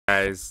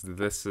guys,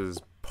 this is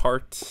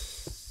part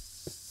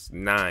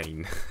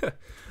 9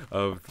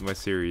 of my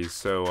series.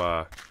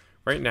 So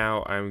right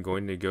now I'm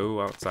going to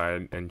go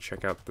outside and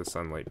check out the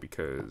sunlight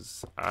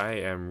because I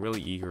am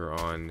really eager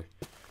on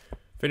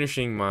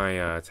finishing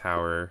my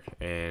tower,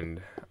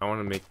 and I want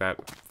to make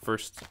that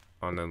first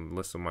on the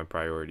list of my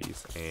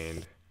priorities,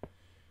 and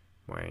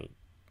my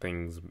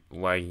thing's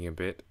lagging a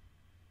bit.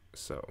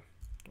 So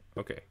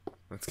okay,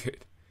 that's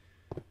good.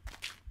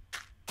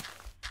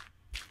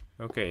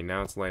 Okay,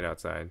 now it's light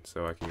outside,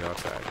 so I can go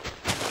outside.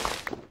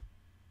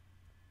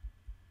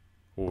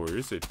 Or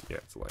is it? Yeah,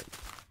 it's light.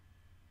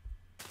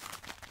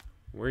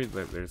 Worried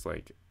that there's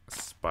like a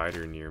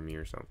spider near me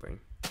or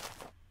something.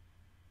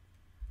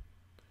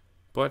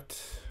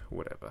 But,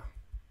 whatever.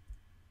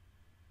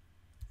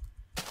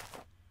 Do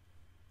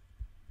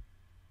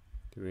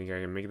you think I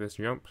can make this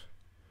jump?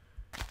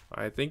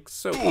 I think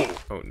so.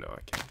 Oh no, I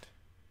can't.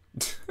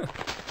 That's a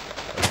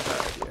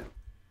bad idea.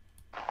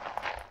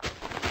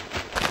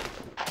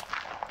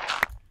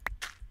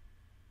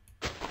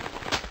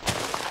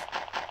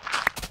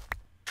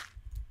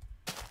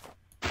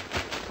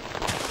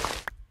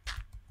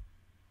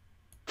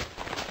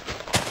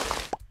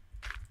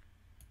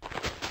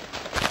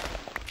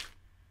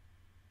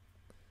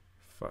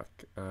 Fuck.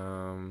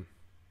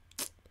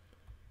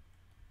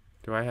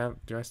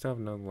 Do I still have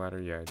another ladder?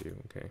 Yeah, I do.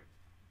 Okay.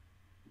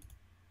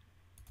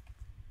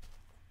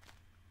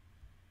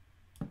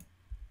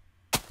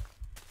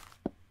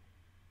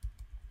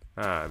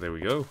 Ah, there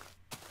we go.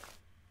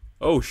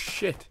 Oh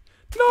shit.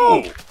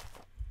 No!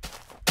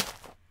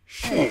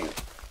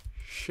 Shit.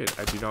 Shit,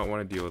 I do not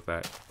want to deal with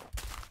that.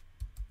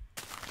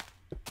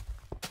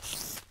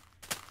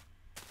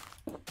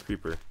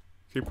 Creeper.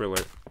 Creeper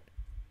alert.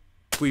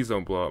 Please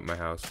don't blow up my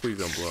house. Please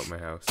don't blow up my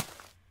house.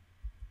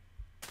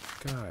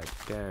 God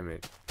damn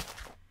it.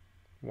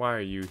 Why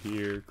are you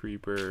here,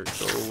 creeper?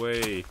 Go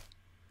away.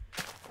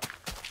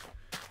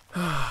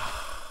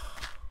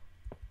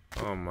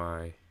 Oh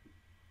my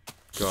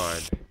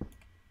god.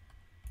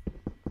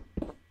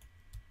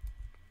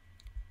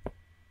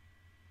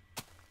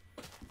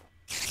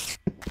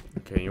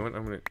 Okay, you know what?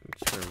 I'm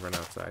just gonna run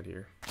outside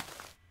here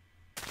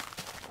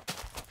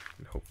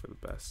and hope for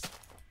the best.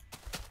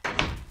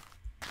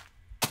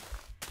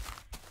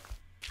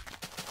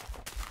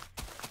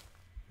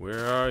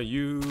 Where are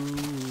you?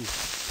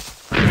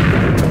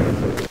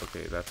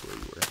 Okay, that's where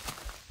you were.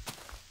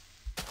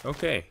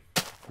 Okay,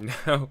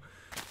 now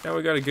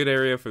we got a good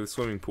area for the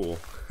swimming pool.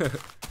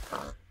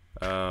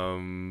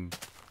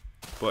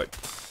 But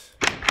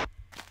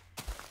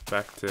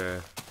back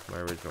to my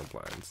original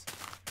plans.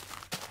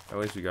 At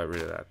least we got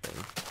rid of that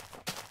thing.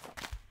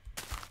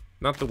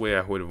 Not the way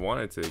I would have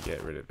wanted to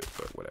get rid of it,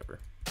 but whatever.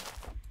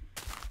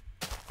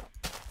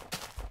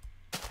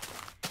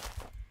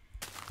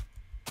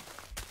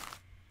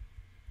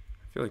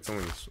 I feel like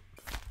someone's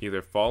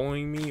either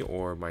following me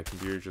or my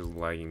computer's just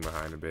lagging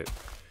behind a bit.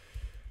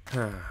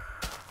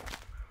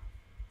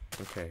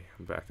 Okay,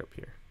 I'm back up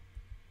here.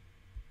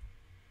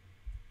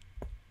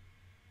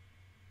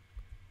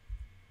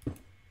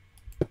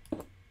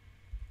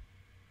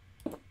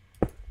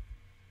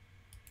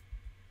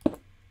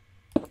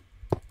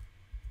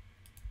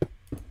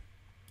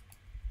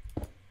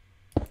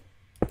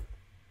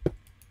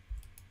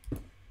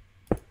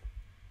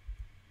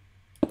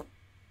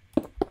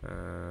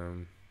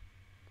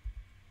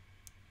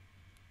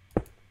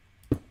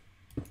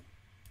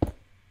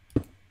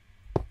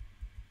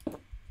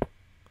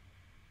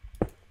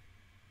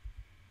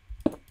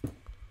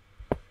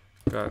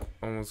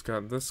 Almost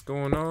got this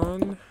going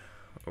on.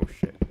 Oh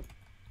shit.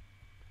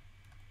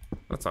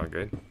 That's not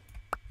good.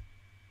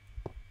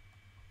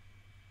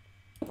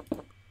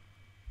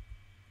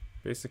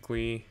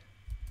 Basically,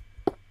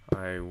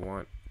 I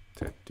want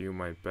to do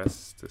my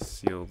best to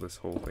seal this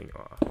whole thing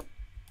off.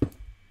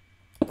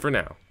 For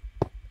now.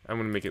 I'm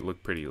gonna make it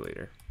look pretty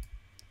later.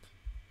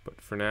 But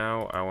for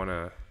now, I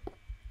wanna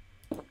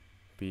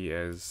be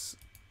as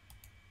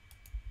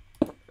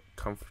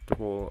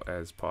comfortable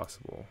as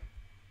possible.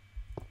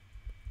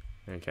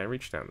 And I can't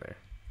reach down there.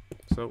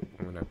 So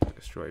I'm gonna have to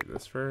destroy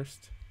this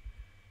first.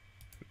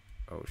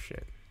 Oh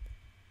shit.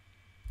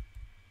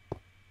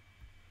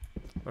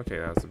 Okay,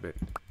 that was a bit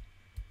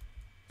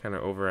kind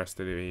of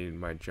overestimated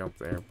my jump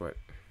there, but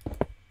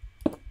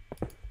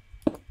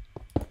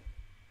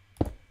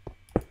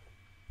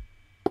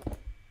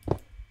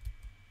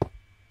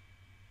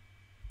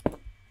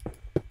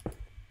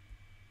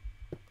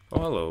oh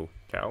hello,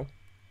 cow.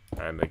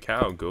 And the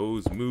cow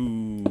goes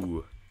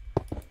moo.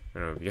 I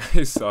don't know if you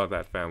guys saw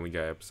that Family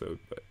Guy episode,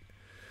 but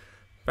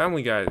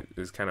Family Guy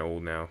is kind of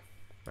old now.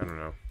 I don't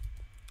know.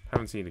 I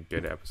haven't seen a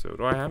good episode.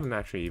 Well, I haven't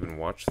actually even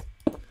watched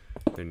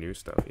the new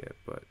stuff yet,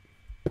 but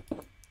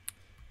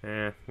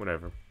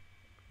whatever.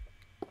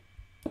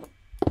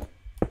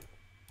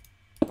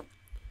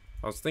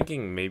 I was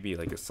thinking maybe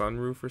like a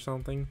sunroof or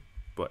something,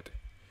 but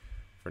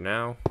for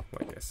now,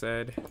 like I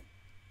said,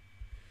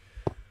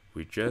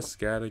 we just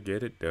gotta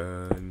get it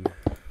done.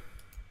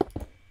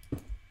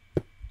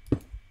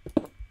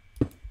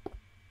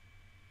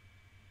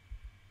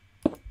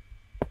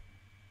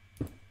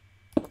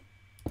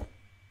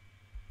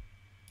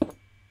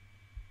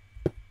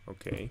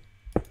 Okay.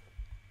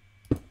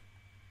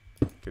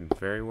 Can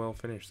very well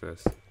finish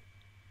this.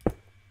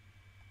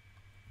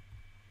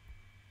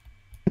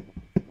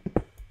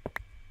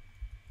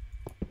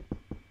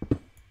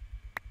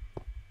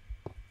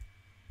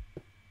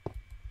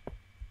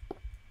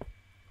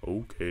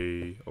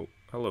 Okay. Oh,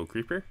 hello,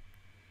 creeper.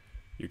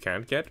 You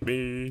can't get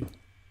me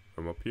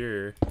from up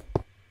here.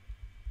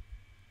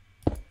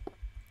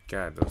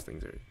 God, those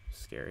things are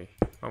scary.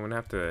 I'm gonna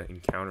have to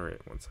encounter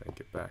it once I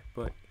get back,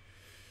 but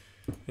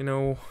you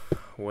know,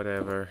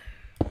 whatever.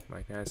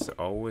 Like I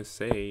always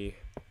say.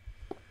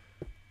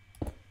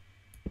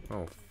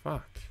 Oh,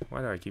 fuck.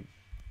 Why do I keep...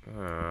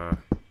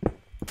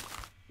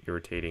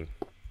 irritating.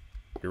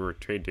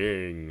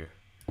 Irritating.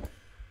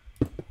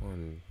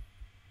 One.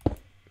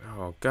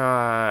 Oh,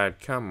 God.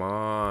 Come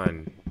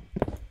on.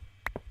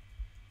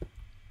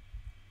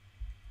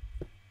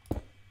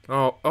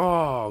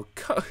 Oh,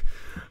 God.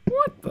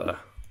 What the...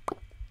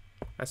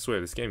 I swear,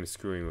 this game is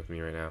screwing with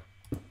me right now.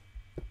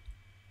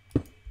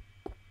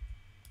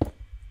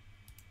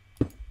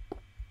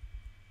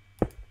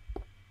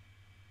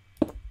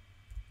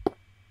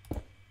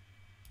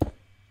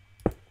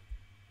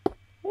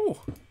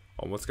 Oh,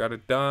 almost got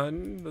it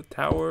done. The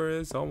tower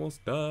is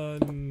almost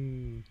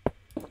done.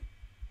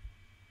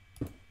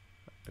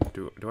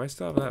 Do I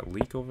still have that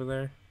leak over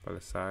there by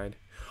the side?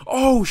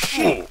 Oh,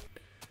 shit!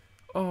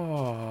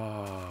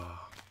 Oh.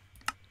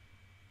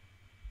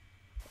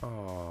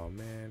 Oh,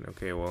 man.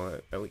 Okay, well,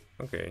 at least,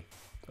 okay.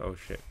 Oh,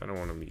 shit. I don't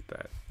want to meet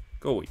that.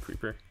 Go away,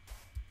 creeper.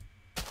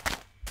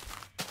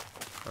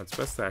 Oh, it's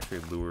best to actually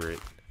lure it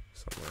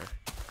somewhere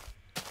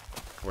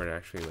where it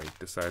actually, like,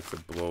 decides to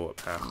blow up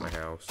half my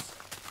house.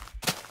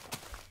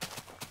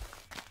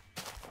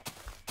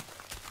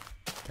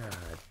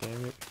 God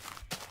damn it.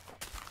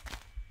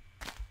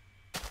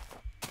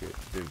 Good,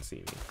 didn't see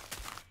me.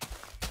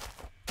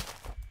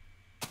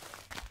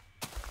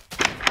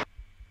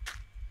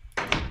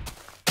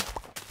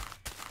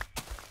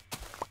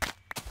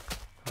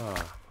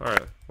 Ah,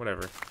 alright,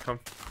 whatever.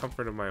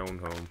 Comfort of my own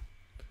home.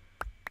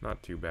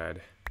 Not too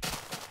bad.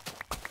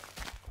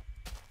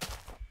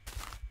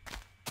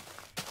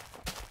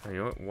 You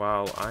know what?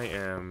 While I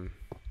am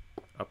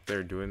up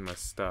there doing my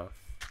stuff,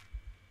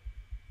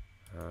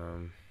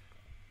 I'm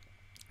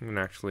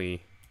gonna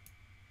actually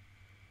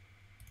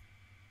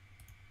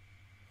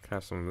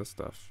have some of this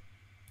stuff.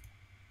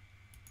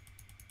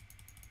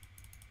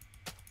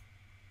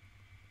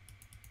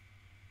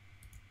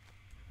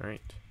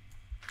 Right.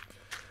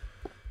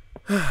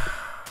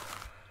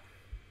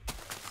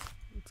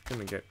 It's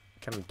gonna get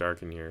kind of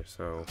dark in here,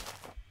 so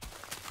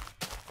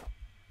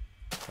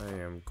I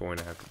am going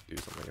to have to do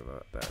something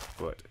about that.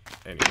 But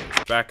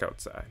anyways, back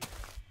outside.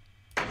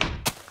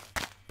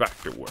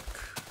 Back to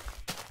work.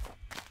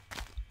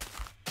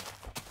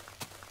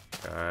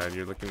 God,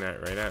 you're looking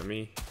right at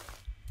me.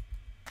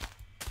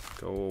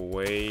 Go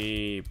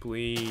away,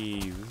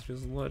 please.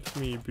 Just let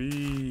me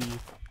be.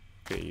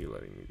 Okay, you're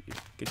letting me be.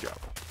 Good job.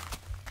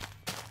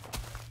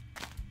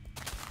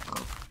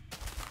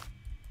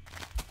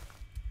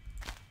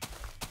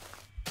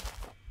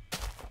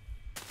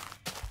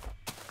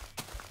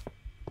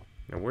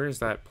 Now, where's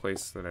that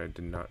place that I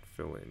did not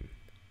fill in?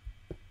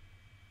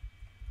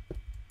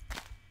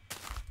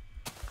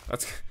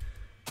 That's...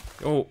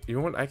 Oh, you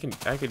know what? I could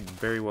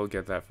very well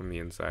get that from the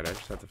inside. I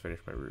just have to finish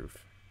my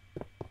roof.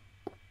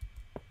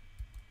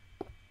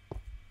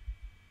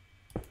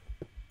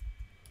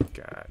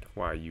 God,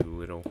 why you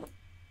little...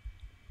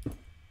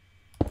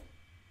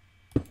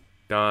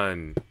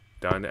 Done.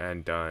 Done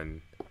and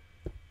done.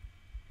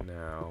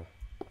 Now,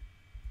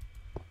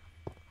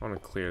 I want to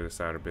clear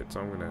this out a bit, so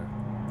I'm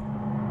gonna...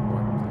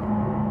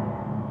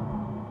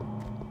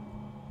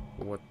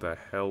 What the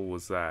hell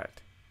was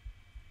that?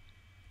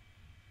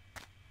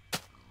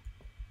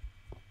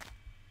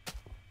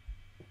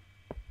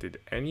 Did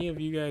any of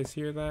you guys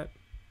hear that?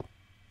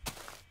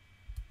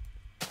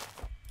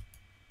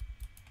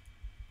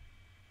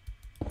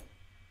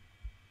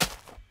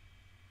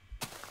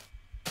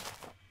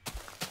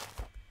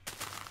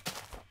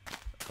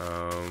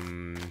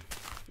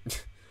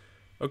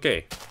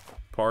 Okay,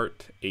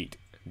 part 8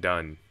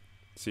 done.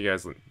 See you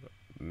guys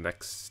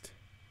next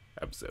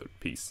episode.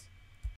 Peace.